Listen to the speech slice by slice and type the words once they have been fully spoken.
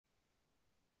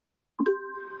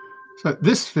So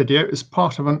this video is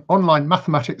part of an online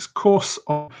mathematics course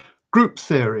on group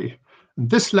theory, and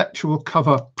this lecture will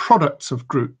cover products of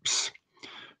groups.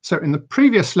 So in the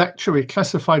previous lecture we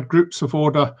classified groups of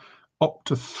order up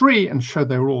to 3 and showed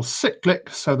they were all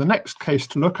cyclic, so the next case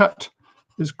to look at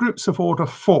is groups of order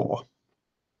 4.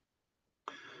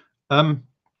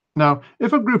 Now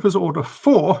if a group is order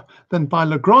 4, then by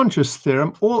Lagrange's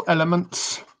theorem all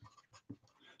elements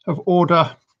of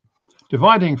order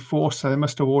dividing 4, so they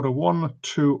must have order 1,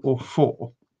 2 or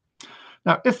 4.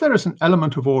 Now if there is an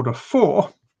element of order 4,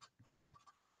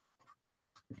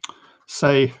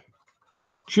 say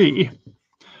G,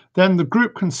 then the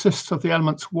group consists of the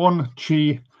elements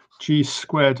 1g, g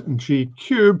squared and g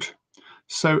cubed,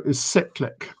 so is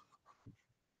cyclic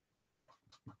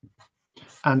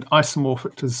and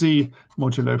isomorphic to z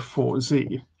modulo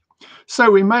 4z.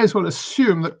 So we may as well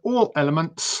assume that all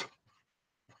elements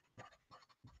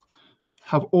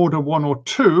have order 1 or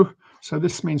 2, so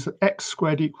this means that x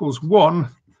squared equals 1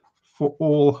 for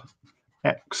all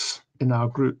x in our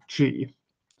group G.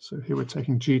 So here we're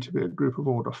taking G to be a group of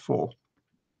order 4.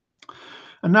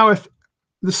 And now if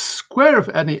the square of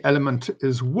any element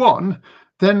is 1,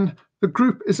 then the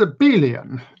group is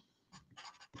abelian.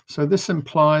 So this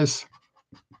implies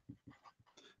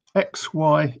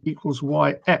xy equals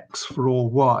yx for all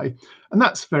y. And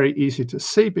that's very easy to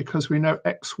see because we know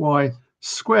xy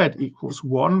squared equals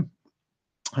 1,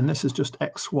 and this is just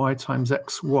xy times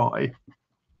xy.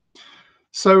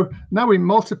 So now we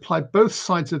multiply both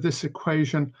sides of this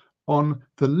equation on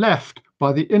the left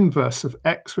by the inverse of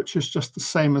x, which is just the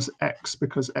same as x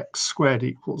because x squared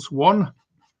equals 1.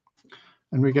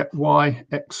 And we get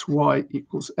yxy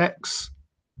equals x.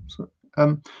 So,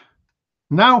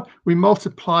 now we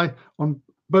multiply on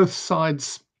both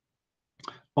sides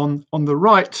on the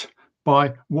right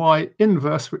by y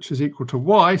inverse, which is equal to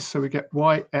y. So we get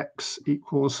yx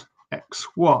equals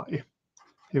xy.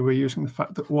 Here we're using the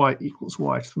fact that y equals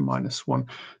y to the minus 1.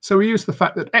 So we use the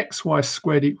fact that xy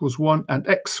squared equals 1 and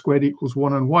x squared equals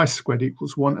 1 and y squared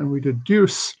equals 1, and we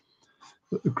deduce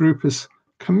that the group is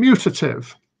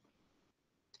commutative.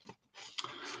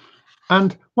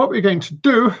 And what we're going to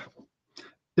do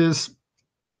is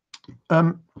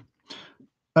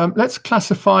let's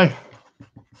classify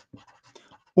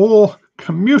all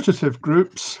commutative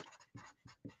groups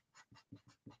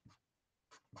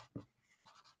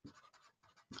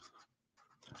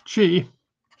G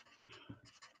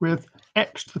with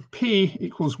x to the p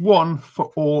equals 1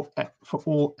 for all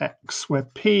x, where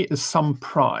p is some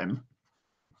prime.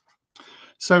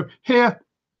 So here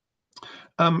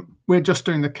we're just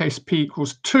doing the case p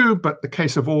equals 2, but the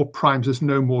case of all primes is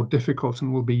no more difficult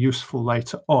and will be useful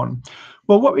later on.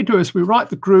 Well, what we do is we write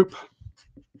the group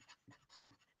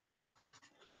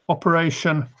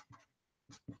operation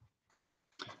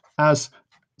as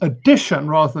addition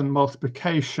rather than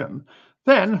multiplication.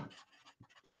 Then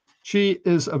G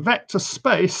is a vector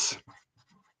space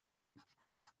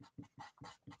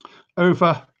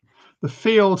over the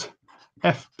field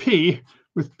Fp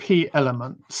with p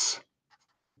elements.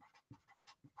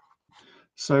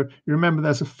 So you remember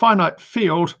there's a finite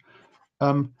field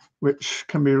which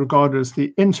can be regarded as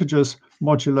the integers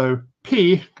modulo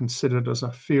p, considered as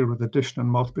a field with addition and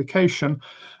multiplication.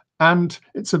 And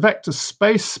it's a vector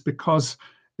space because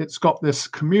it's got this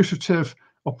commutative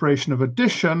operation of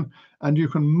addition, and you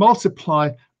can multiply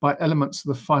by elements of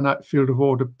the finite field of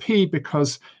order p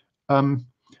because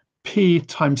p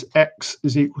times x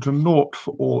is equal to 0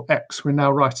 for all x. We're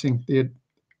now writing the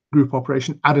group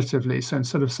operation additively. So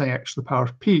instead of saying x to the power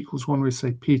of p equals 1, we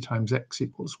say p times x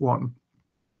equals 1.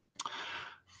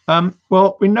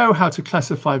 Well, we know how to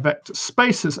classify vector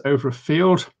spaces over a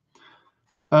field.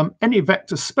 Any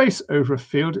vector space over a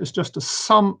field is just a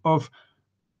sum of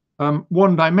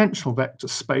one-dimensional vector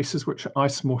spaces which are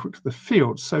isomorphic to the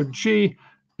field. So G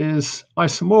is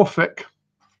isomorphic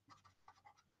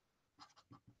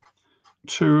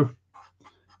to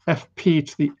Fp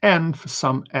to the n for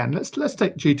some n. Let's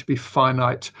take G to be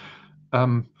finite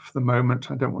for the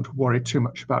moment. I don't want to worry too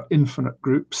much about infinite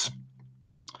groups.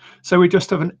 So we just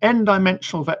have an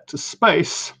n-dimensional vector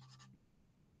space.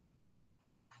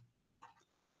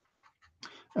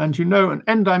 And you know an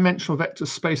n-dimensional vector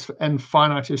space for n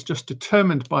finite is just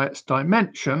determined by its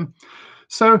dimension.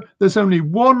 So there's only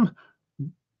one.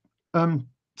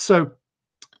 So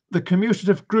the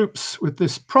commutative groups with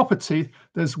this property,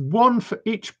 there's one for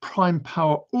each prime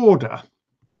power order.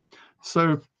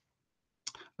 So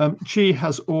G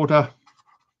has order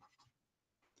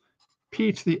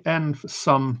p to the n for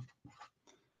some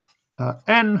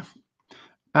n,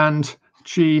 and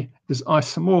G is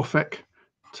isomorphic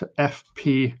to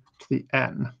Fp to the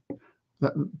n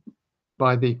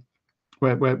by the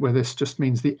where this just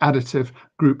means the additive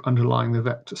group underlying the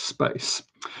vector space.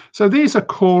 So these are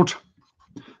called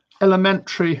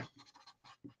elementary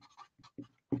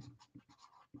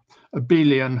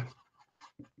abelian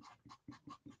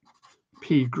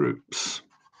P groups.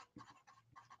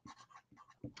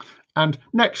 And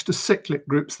next to cyclic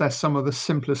groups, they're some of the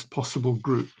simplest possible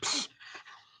groups.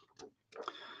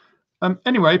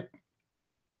 Anyway,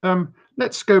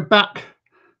 let's go back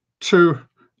to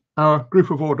our group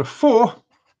of order 4.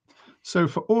 So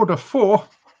for order 4,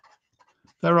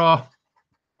 there are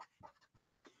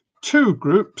 2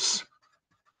 groups,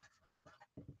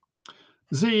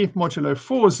 Z modulo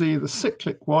 4Z, the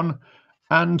cyclic one,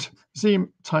 and Z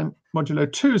time modulo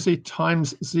 2Z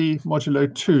times Z modulo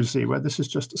 2Z, where this is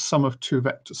just a sum of 2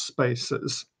 vector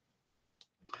spaces.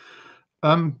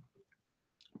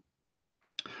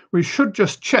 We should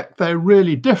just check they're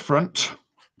really different,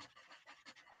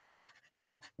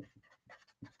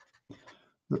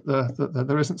 that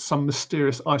there isn't some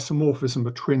mysterious isomorphism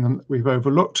between them that we've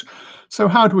overlooked. So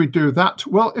how do we do that?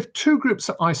 Well, if 2 groups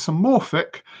are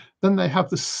isomorphic, then they have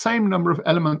the same number of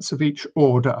elements of each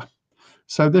order.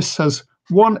 So this has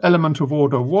 1 element of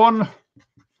order 1,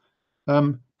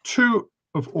 2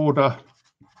 of order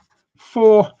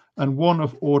 4, and 1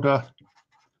 of order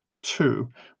 2.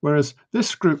 Whereas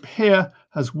this group here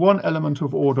has 1 element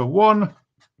of order 1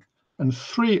 and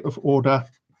 3 of order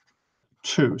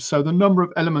 2. So the number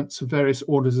of elements of various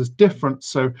orders is different,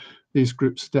 so these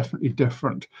groups are definitely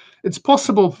different. It's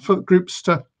possible for groups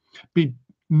to be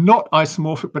not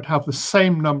isomorphic but have the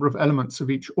same number of elements of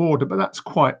each order, but that's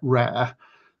quite rare.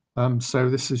 So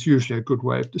this is usually a good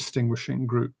way of distinguishing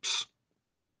groups.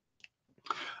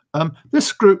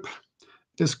 This group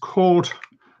is called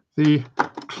the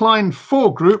Klein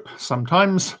 4 group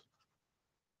sometimes.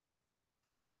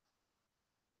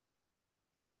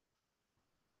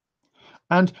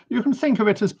 And you can think of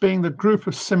it as being the group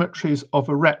of symmetries of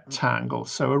a rectangle.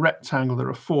 So a rectangle, there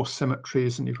are 4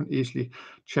 symmetries, and you can easily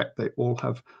check they all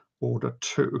have order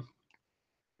 2.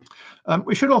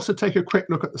 We should also take a quick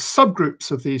look at the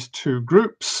subgroups of these 2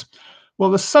 groups.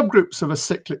 Well, the subgroups of a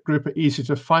cyclic group are easy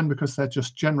to find because they're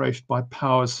just generated by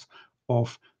powers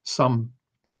of some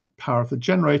power of the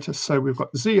generator. So we've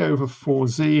got Z over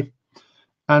 4Z,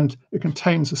 and it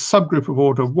contains a subgroup of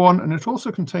order 1, and it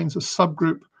also contains a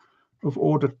subgroup of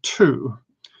order 2.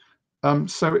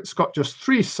 So it's got just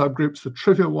 3 subgroups, the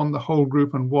trivial one, the whole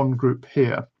group, and 1 group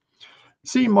here.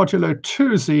 Z modulo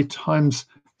 2Z times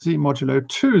Z modulo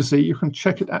 2Z, you can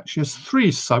check it actually has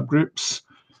 3 subgroups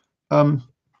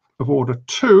of order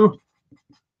 2.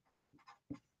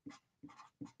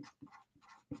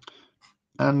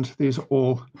 And these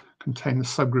all contain the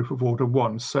subgroup of order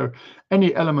 1. So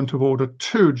any element of order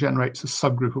 2 generates a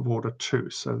subgroup of order 2.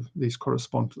 So these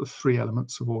correspond to the 3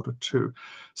 elements of order 2.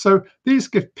 So these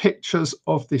give pictures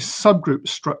of the subgroup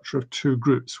structure of 2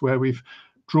 groups, where we've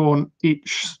drawn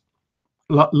each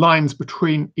lines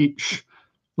between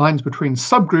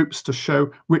subgroups to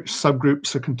show which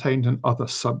subgroups are contained in other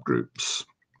subgroups.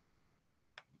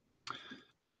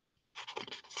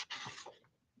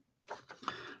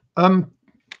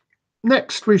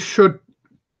 Next, we should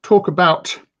talk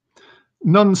about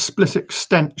non-split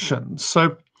extensions.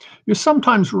 So you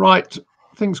sometimes write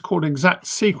things called exact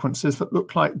sequences that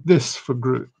look like this for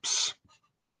groups.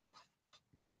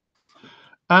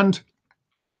 And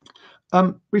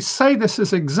we say this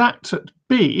is exact at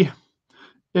B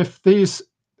if these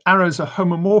arrows are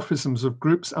homomorphisms of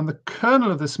groups, and the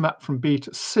kernel of this map from B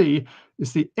to C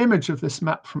is the image of this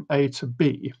map from A to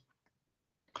B.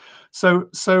 So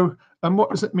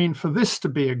what does it mean for this to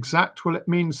be exact? Well, it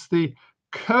means the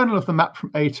kernel of the map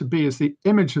from A to B is the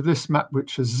image of this map,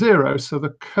 which is 0. So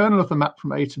the kernel of the map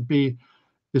from A to B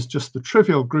is just the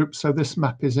trivial group. So this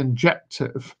map is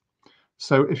injective.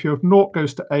 So if your 0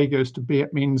 goes to A goes to B,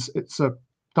 it means it's a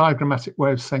diagrammatic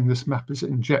way of saying this map is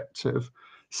injective.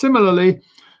 Similarly,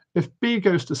 if B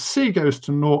goes to C goes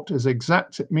to 0 is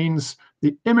exact, it means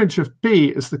the image of B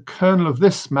is the kernel of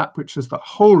this map, which is the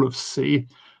whole of C.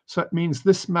 So it means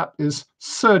this map is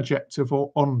surjective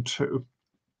or onto.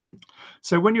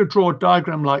 So when you draw a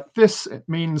diagram like this, it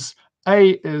means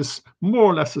A is more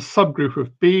or less a subgroup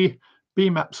of B, B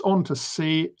maps onto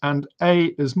C, and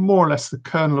A is more or less the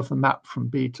kernel of the map from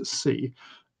B to C.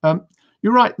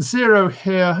 You write 0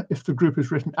 here if the group is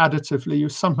written additively. You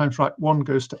sometimes write 1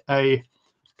 goes to A,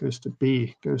 goes to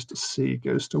B, goes to C,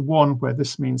 goes to 1, where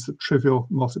this means the trivial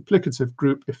multiplicative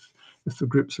group if the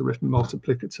groups are written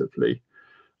multiplicatively.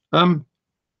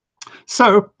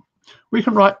 So we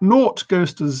can write 0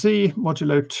 goes to Z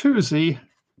modulo 2Z,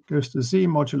 goes to Z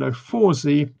modulo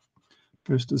 4Z,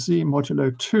 goes to Z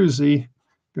modulo 2Z,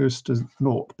 goes to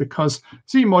 0, because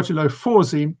z modulo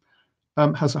 4z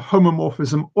has a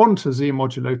homomorphism onto z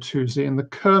modulo 2z, and the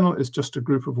kernel is just a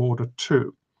group of order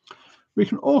 2. We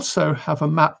can also have a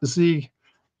map z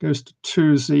goes to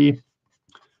 2z,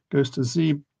 goes to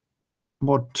z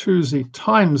mod 2z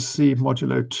times z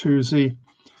modulo 2z,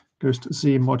 goes to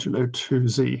z modulo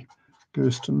 2z,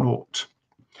 goes to 0.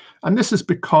 And this is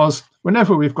because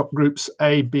whenever we've got groups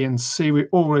A, B, and C, we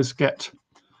always get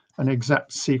an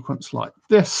exact sequence like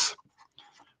this,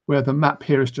 where the map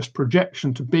here is just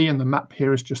projection to B and the map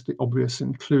here is just the obvious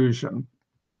inclusion.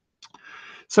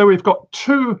 So we've got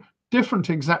two different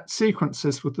exact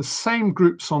sequences with the same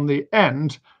groups on the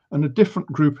end and a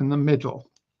different group in the middle.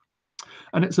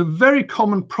 And it's a very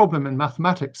common problem in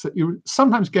mathematics that you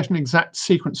sometimes get an exact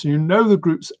sequence and you know the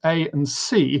groups A and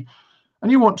C,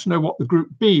 and you want to know what the group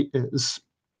B is.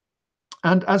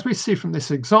 And as we see from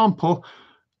this example,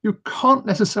 you can't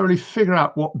necessarily figure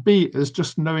out what B is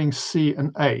just knowing C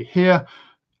and A. Here,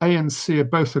 A and C are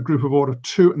both a group of order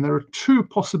 2, and there are two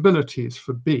possibilities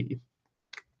for B.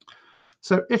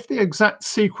 So if the exact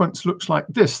sequence looks like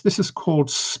this is called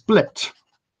split.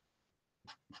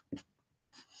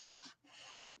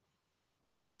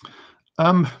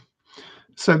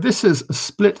 So this is a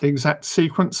split exact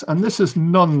sequence, and this is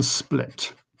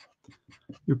non-split.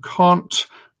 You can't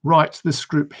write this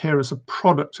group here as a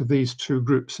product of these two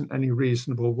groups in any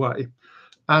reasonable way.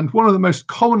 And one of the most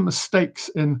common mistakes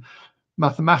in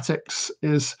mathematics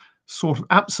is sort of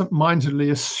absent-mindedly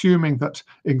assuming that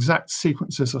exact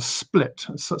sequences are split.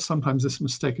 So sometimes this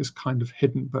mistake is kind of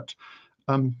hidden, but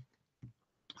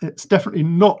it's definitely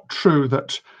not true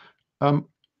that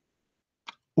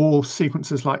all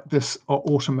sequences like this are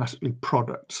automatically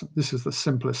products. This is the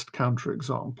simplest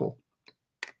counterexample.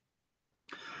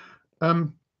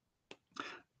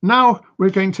 Now we're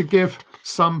going to give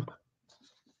some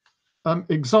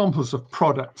examples of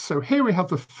products. So here we have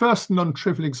the first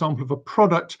non-trivial example of a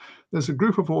product. There's a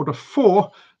group of order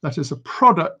 4 that is a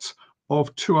product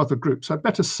of two other groups. I'd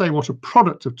better say what a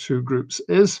product of two groups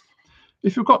is.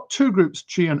 If you've got two groups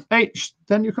G and H,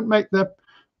 then you can make their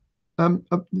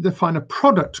define a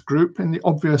product group in the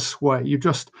obvious way. You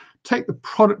just take the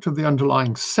product of the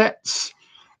underlying sets,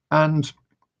 and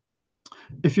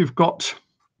if you've got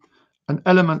an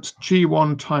element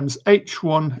G1 times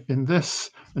H1 in this,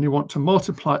 and you want to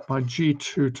multiply it by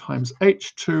G2 times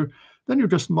H2, then you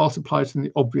just multiply it in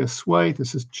the obvious way.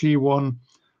 This is G1,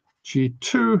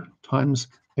 G2 times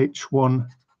H1,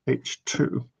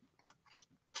 H2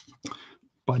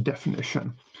 by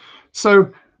definition.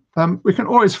 So we can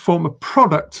always form a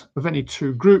product of any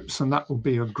two groups, and that will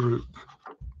be a group.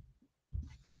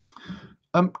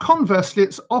 Conversely,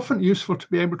 it's often useful to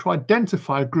be able to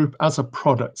identify a group as a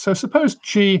product. So suppose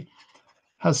G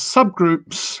has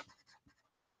subgroups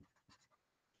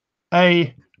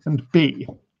A and B.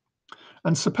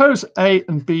 And suppose A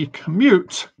and B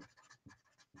commute,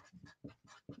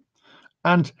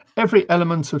 and every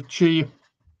element of G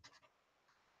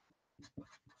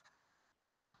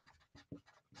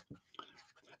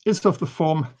is of the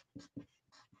form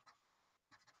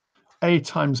A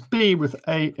times B, with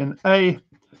A in A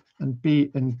and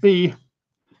B in B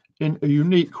in a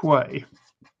unique way.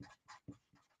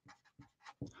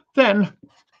 Then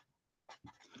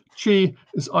G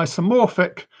is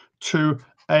isomorphic to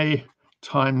A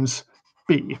times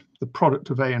B, the product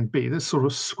of A and B. This sort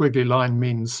of squiggly line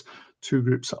means two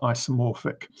groups are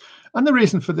isomorphic. And the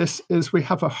reason for this is we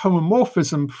have a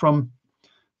homomorphism from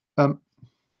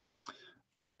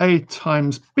A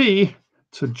times B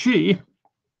to G,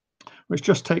 which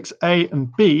just takes A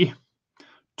and B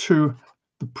to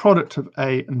the product of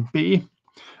A and B.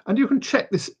 And you can check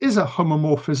this is a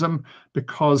homomorphism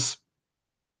because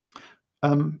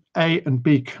A and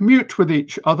B commute with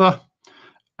each other,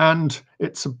 and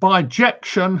it's a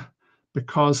bijection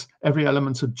because every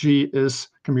element of G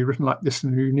can be written like this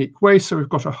in a unique way. So we've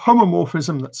got a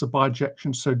homomorphism that's a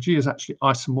bijection, so G is actually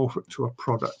isomorphic to a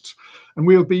product. And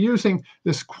we'll be using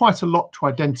this quite a lot to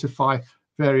identify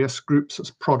various groups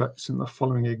as products in the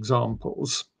following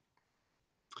examples.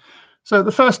 So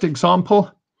the first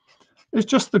example is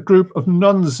just the group of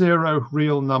non-zero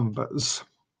real numbers.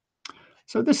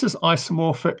 So this is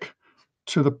isomorphic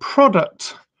to the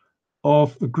product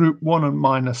of the group 1 and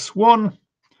minus 1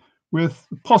 with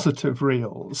positive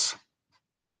reals.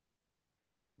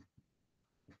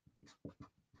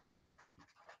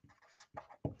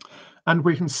 And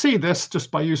we can see this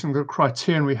just by using the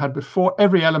criterion we had before.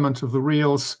 Every element of the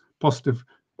reals, positive,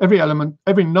 every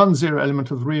non-zero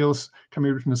element of the reals can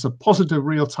be written as a positive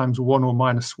real times 1 or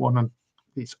minus 1, and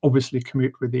these obviously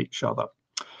commute with each other.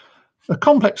 The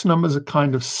complex numbers are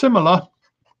kind of similar.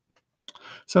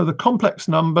 So the complex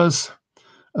numbers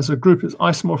as a group is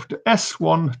isomorphic to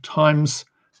S1 times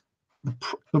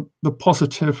the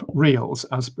positive reals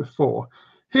as before.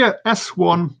 Here,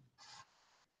 S1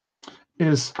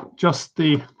 is just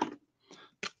the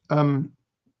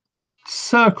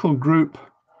circle group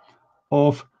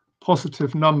of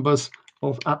positive numbers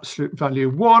of absolute value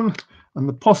 1, and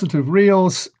the positive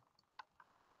reals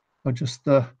are just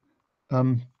the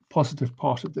positive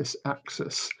part of this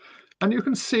axis. And you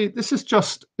can see this is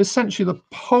just essentially the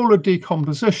polar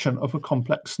decomposition of a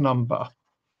complex number.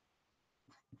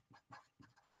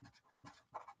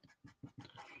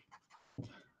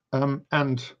 So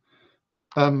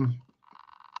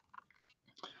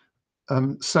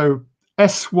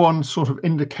S1 sort of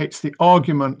indicates the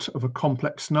argument of a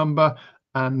complex number,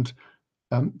 and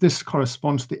this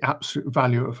corresponds to the absolute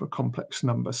value of a complex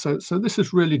number. So this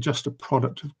is really just a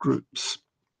product of groups.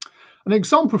 An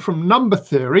example from number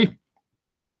theory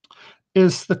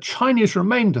is the Chinese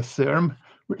remainder theorem,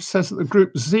 which says that the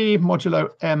group Z modulo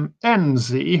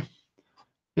MNZ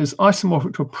is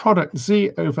isomorphic to a product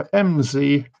Z over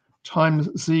MZ times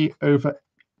Z over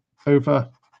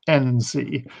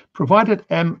NZ, provided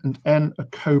M and N are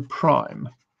co-prime.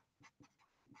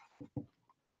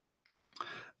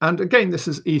 And again, this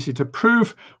is easy to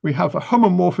prove. We have a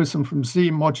homomorphism from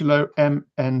Z modulo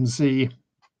MNZ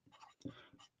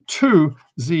to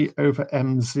Z over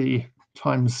MZ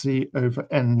times Z over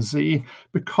NZ,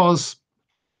 because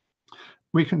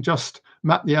we can just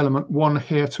map the element 1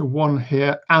 here to 1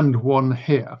 here and 1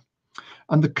 here.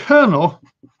 And the kernel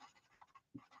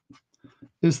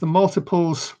is the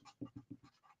multiples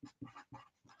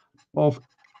of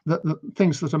the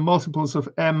things that are multiples of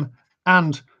M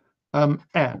and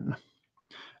N.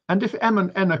 And if M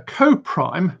and N are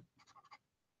co-prime,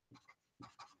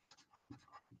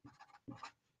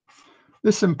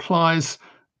 this implies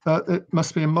it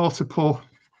must be a multiple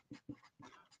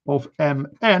of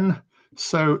Mn,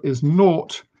 so is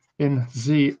naught in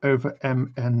Z over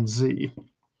MNZ.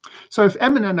 So if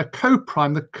M and N are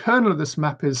co-prime, the kernel of this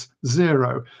map is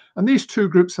 0. And these two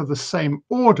groups have the same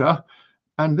order,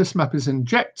 and this map is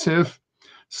injective,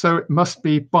 so it must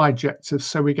be bijective.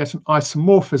 So we get an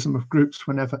isomorphism of groups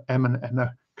whenever M and N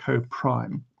are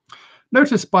co-prime.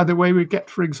 Notice, by the way, we get,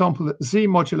 for example, that Z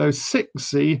modulo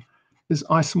 6Z is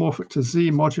isomorphic to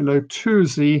Z modulo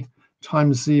 2Z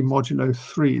times Z modulo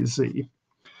 3Z.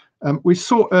 We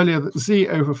saw earlier that Z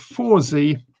over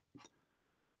 4Z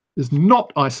is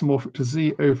not isomorphic to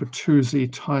Z over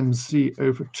 2Z times Z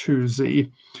over 2Z.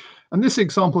 And this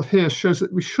example here shows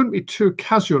that we shouldn't be too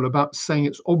casual about saying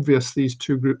it's obvious these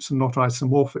two groups are not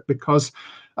isomorphic, because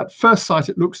at first sight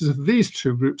it looks as if these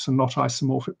two groups are not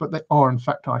isomorphic, but they are in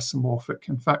fact isomorphic.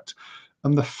 In fact,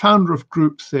 the founder of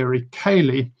group theory,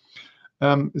 Cayley,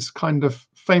 is kind of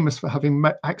famous for having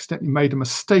accidentally made a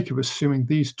mistake of assuming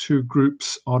these two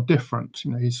groups are different. You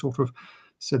know, he sort of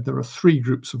said there are 3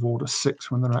 groups of order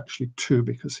 6 when there are actually 2,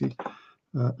 because he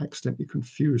accidentally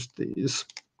confused these.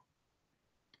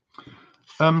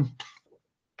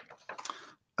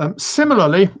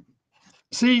 Similarly,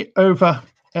 Z over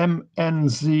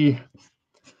MNZ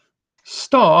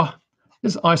star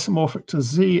is isomorphic to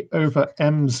Z over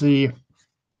MZ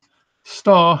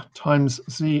star times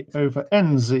Z over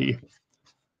NZ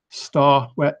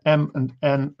star, where M and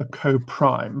N are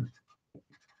co-prime.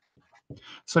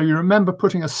 So you remember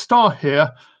putting a star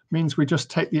here means we just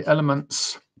take the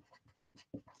elements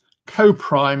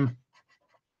co-prime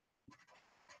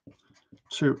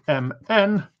to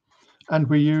Mn, and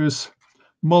we use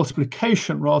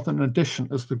multiplication rather than addition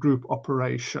as the group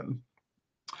operation.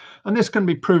 And this can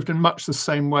be proved in much the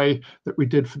same way that we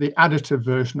did for the additive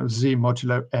version of Z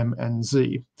modulo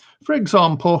MNZ. For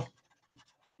example,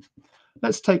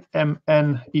 let's take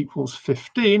Mn equals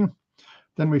 15.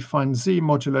 Then we find Z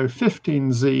modulo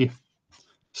 15Z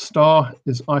star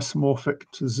is isomorphic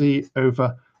to Z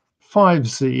over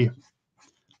 5Z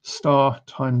star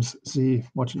times Z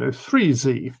modulo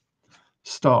 3Z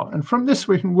star. And from this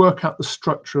we can work out the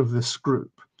structure of this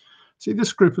group. See,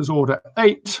 this group is order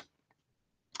 8.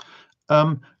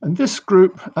 And this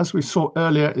group, as we saw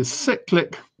earlier, is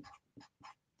cyclic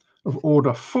of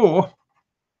order 4.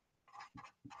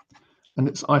 And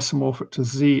it's isomorphic to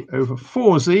Z over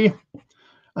 4Z.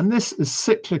 And this is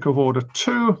cyclic of order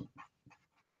 2,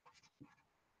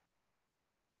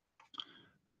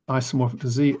 isomorphic to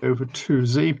Z over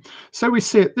 2Z. So we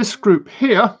see at this group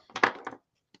here,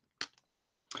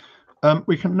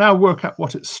 we can now work out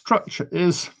what its structure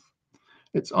is.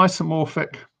 It's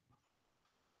isomorphic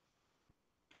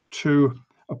to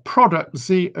a product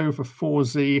Z over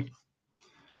 4Z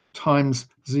times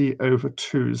Z over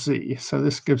 2Z. So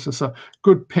this gives us a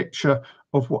good picture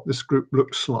of what this group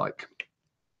looks like.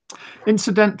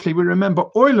 Incidentally, we remember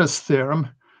Euler's theorem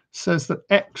says that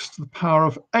x to the power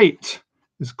of 8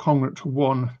 is congruent to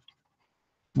 1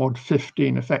 mod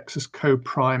 15 if x is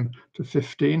co-prime to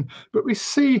 15. But we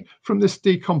see from this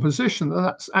decomposition that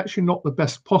that's actually not the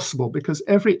best possible, because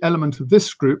every element of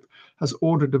this group has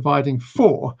order dividing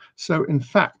 4. So in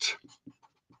fact,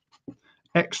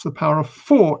 x to the power of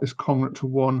 4 is congruent to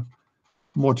 1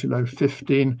 modulo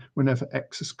 15 whenever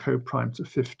x is co-prime to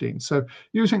 15. So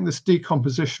using this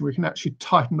decomposition, we can actually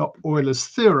tighten up Euler's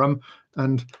theorem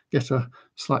and get a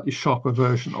slightly sharper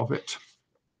version of it.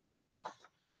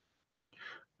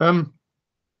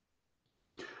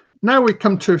 Now we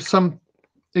come to some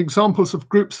examples of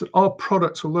groups that are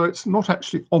products, although it's not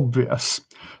actually obvious.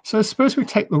 So suppose we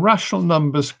take the rational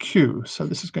numbers q. So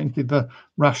this is going to be the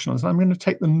rationals. I'm going to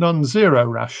take the non-zero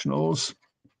rationals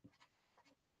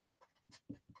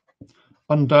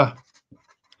under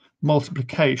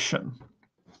multiplication.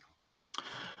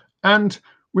 And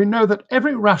we know that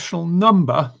every rational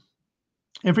number,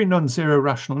 every non-zero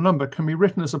rational number, can be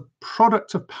written as a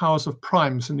product of powers of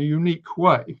primes in a unique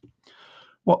way.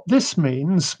 What this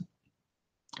means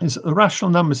is that the rational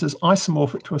numbers is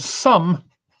isomorphic to a sum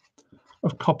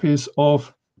of copies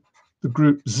of the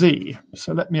group Z.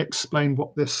 So let me explain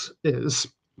what this is.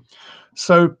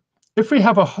 So if we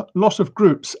have a lot of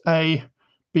groups A,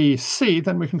 B, C,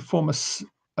 then we can form a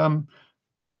sum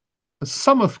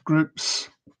of groups.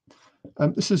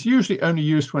 This is usually only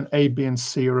used when A, B, and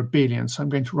C are abelian, so I'm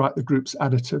going to write the groups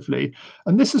additively.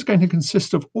 And this is going to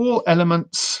consist of all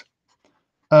elements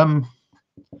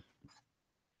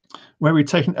where we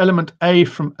take an element A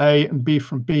from A and B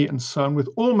from B and so on, with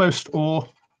almost all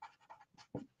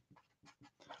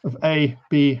of A,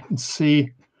 B, and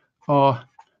C are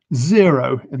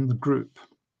 0 in the group.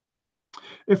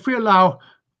 If we allow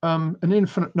an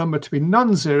infinite number to be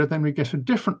non-zero, then we get a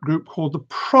different group called the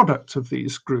product of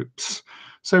these groups.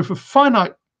 So for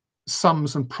finite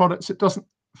sums and products,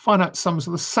 finite sums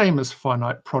are the same as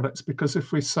finite products, because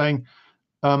if we're saying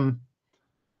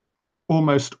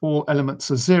almost all elements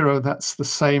are 0, that's the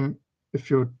same if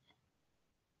you've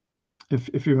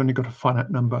only got a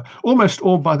finite number. Almost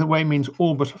all, by the way, means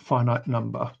all but a finite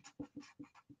number.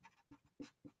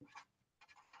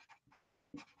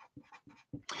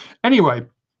 Anyway,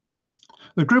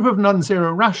 the group of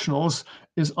non-zero rationals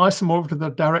is isomorphic to the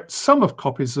direct sum of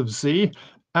copies of Z,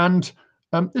 and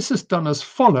this is done as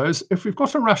follows. If we've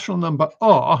got a rational number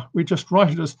R, we just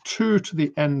write it as 2 to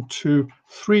the n 2,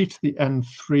 3 to the n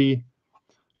 3,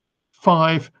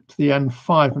 5 to the n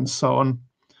 5, and so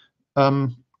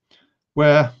on,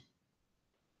 where,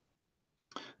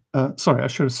 sorry, I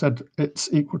should have said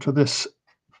it's equal to this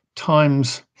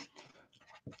times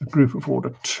a group of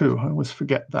order 2. I always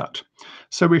forget that.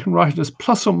 So we can write it as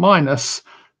plus or minus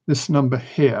this number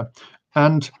here.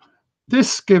 And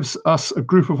this gives us a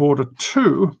group of order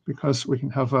 2, because we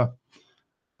can have a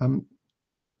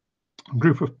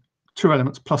group of 2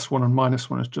 elements, plus 1 and minus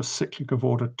 1 is just cyclic of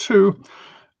order 2.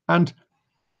 And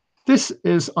this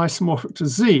is isomorphic to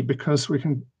Z, because we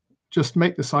can just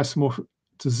make this isomorphic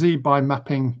to Z by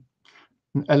mapping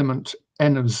an element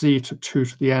n of Z to 2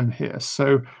 to the n here.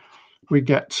 So we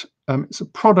get, it's a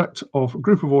product of a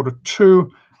group of order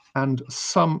 2 and a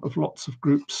sum of lots of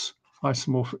groups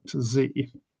isomorphic to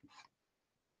Z,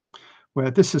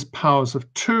 where this is powers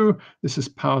of 2, this is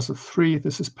powers of 3,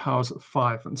 this is powers of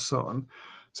 5, and so on.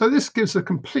 So this gives a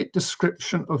complete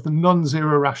description of the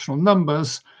non-zero rational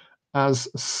numbers as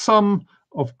a sum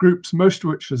of groups, most of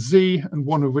which are Z, and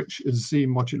one of which is Z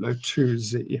modulo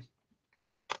 2Z.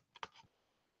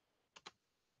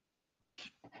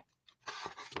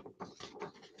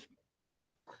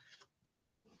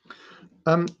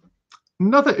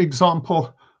 Another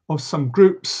example of some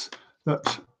groups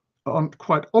that aren't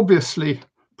quite obviously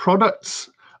products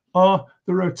are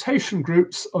the rotation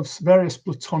groups of various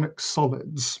Platonic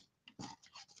solids.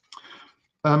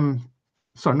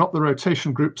 Sorry, not the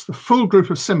rotation groups, the full group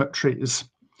of symmetries.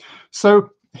 So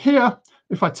here,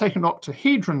 if I take an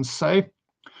octahedron, say,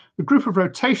 the group of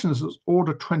rotations is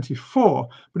order 24,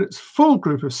 but its full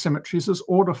group of symmetries is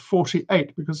order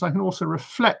 48, because I can also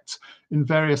reflect in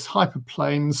various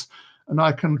hyperplanes, and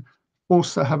I can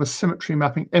also have a symmetry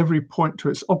mapping every point to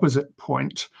its opposite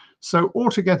point. So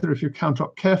altogether, if you count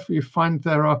up carefully, you find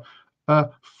there are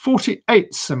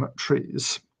 48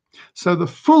 symmetries. So the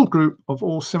full group of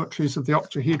all symmetries of the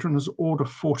octahedron is order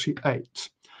 48.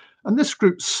 And this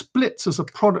group splits as a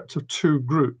product of 2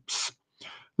 groups.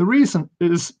 The reason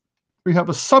is we have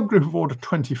a subgroup of order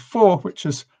 24, which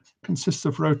consists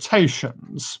of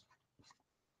rotations.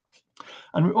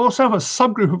 And we also have a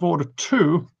subgroup of order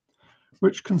 2,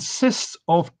 which consists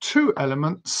of two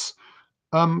elements.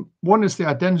 One is the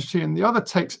identity and the other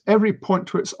takes every point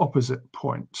to its opposite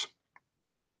point.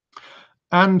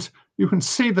 And you can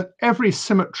see that every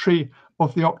symmetry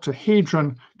of the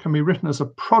octahedron can be written as a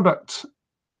product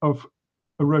of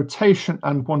a rotation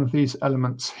and one of these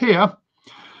elements here.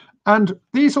 And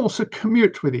these also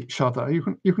commute with each other.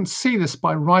 You can see this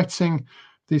by writing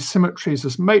these symmetries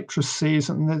as matrices,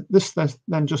 and this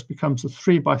then just becomes a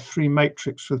 3 by 3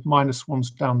 matrix with -1s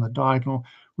down the diagonal,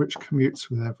 which commutes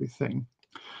with everything.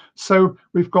 So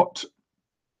we've got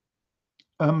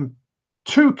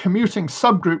two commuting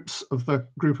subgroups of the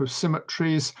group of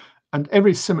symmetries, and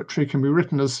every symmetry can be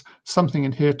written as something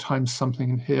in here times something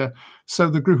in here. So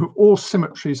the group of all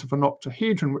symmetries of an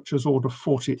octahedron, which is order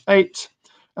 48,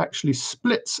 actually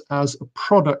splits as a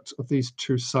product of these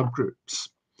two subgroups.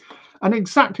 And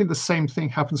exactly the same thing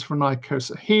happens for an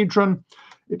icosahedron.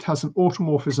 It has an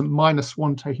automorphism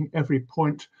 -1 taking every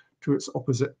point to its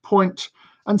opposite point,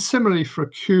 and similarly for a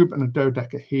cube and a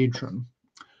dodecahedron.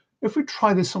 If we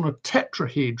try this on a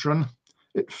tetrahedron,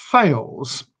 it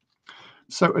fails.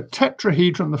 So a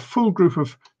tetrahedron, the full group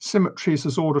of symmetries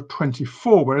is order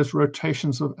 24, whereas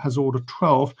rotations has order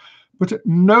 12, but it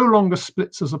no longer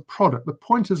splits as a product. The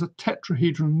point is a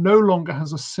tetrahedron no longer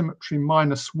has a symmetry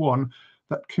 -1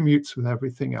 that commutes with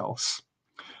everything else.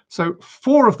 So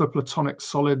 4 of the Platonic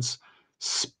solids,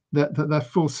 their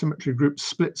full symmetry group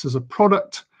splits as a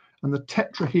product, and the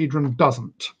tetrahedron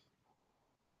doesn't.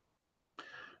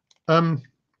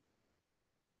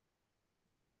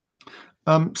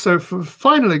 So for the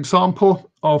final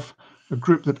example of a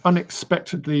group that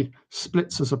unexpectedly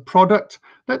splits as a product,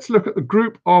 let's look at the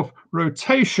group of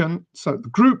rotation. So the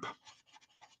group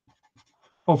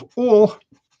of all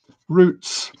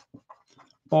roots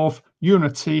of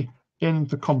unity in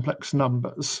the complex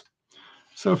numbers.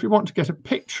 So if we want to get a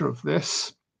picture of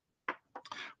this,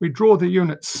 we draw the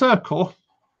unit circle,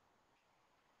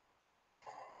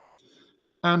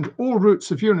 and all roots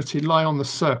of unity lie on the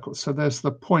circle. So there's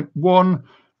the point 1,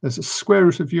 there's a square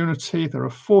root of unity, there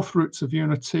are 4th roots of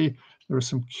unity, there are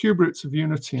some cube roots of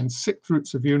unity and 6th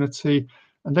roots of unity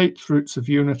and 8th roots of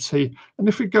unity. And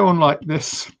if we go on like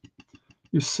this,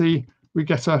 you see we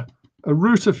get a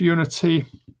root of unity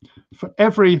for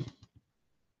every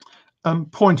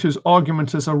point whose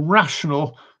argument is a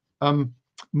rational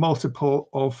multiple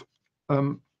of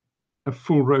a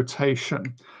full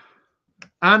rotation.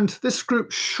 And this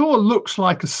group sure looks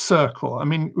like a circle. I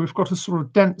mean, we've got a sort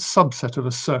of dense subset of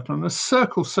a circle, and a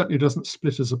circle certainly doesn't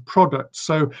split as a product,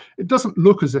 so it doesn't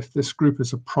look as if this group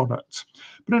is a product.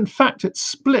 But in fact, it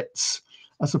splits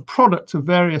as a product of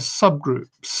various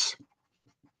subgroups.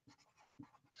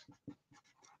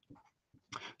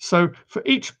 So for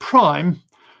each prime,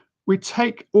 we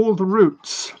take all the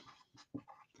roots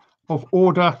of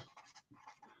order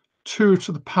 2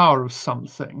 to the power of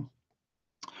something.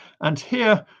 And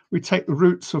here we take the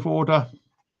roots of order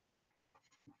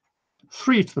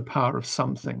 3 to the power of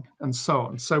something, and so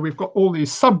on. So we've got all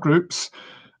these subgroups,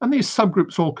 and these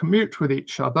subgroups all commute with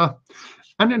each other.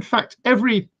 And in fact,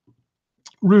 every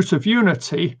root of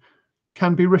unity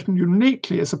can be written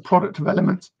uniquely as a product of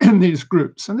elements in these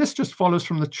groups. And this just follows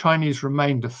from the Chinese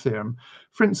remainder theorem.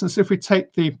 For instance, if we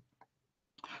take the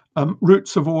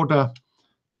roots of order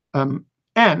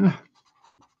n,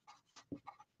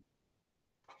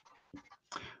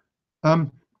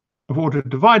 of order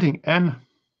dividing n,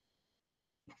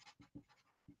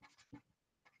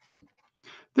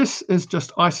 this is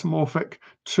just isomorphic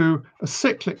to a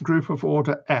cyclic group of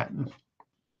order n,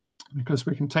 because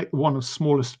we can take the one of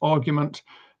smallest argument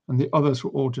and the others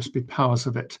will all just be powers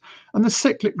of it. And the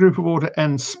cyclic group of order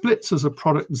n splits as a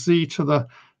product z to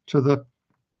the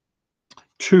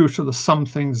 2 to the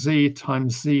something z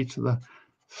times z to the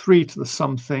 3 to the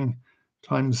something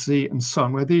times z, and so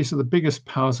on, where these are the biggest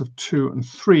powers of 2 and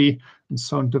 3, and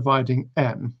so on, dividing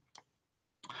n.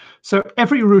 So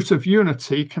every root of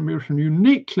unity can be written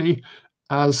uniquely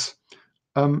as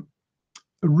a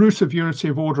root of unity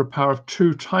of order of power of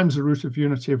 2 times a root of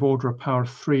unity of order of power of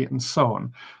 3, and so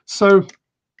on. So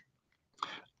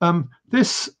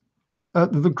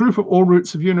the group of all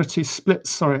roots of unity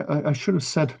splits, sorry, I should have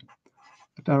said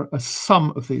a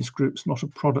sum of these groups, not a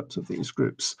product of these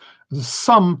groups. The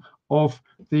sum of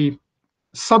the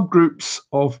subgroups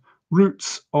of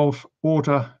roots of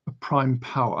order of prime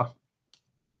power.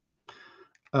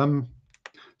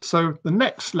 So the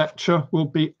next lecture will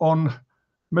be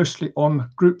mostly on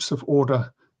groups of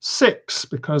order 6,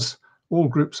 because all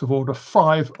groups of order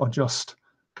 5 are just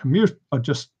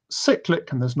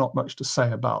cyclic and there's not much to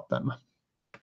say about them.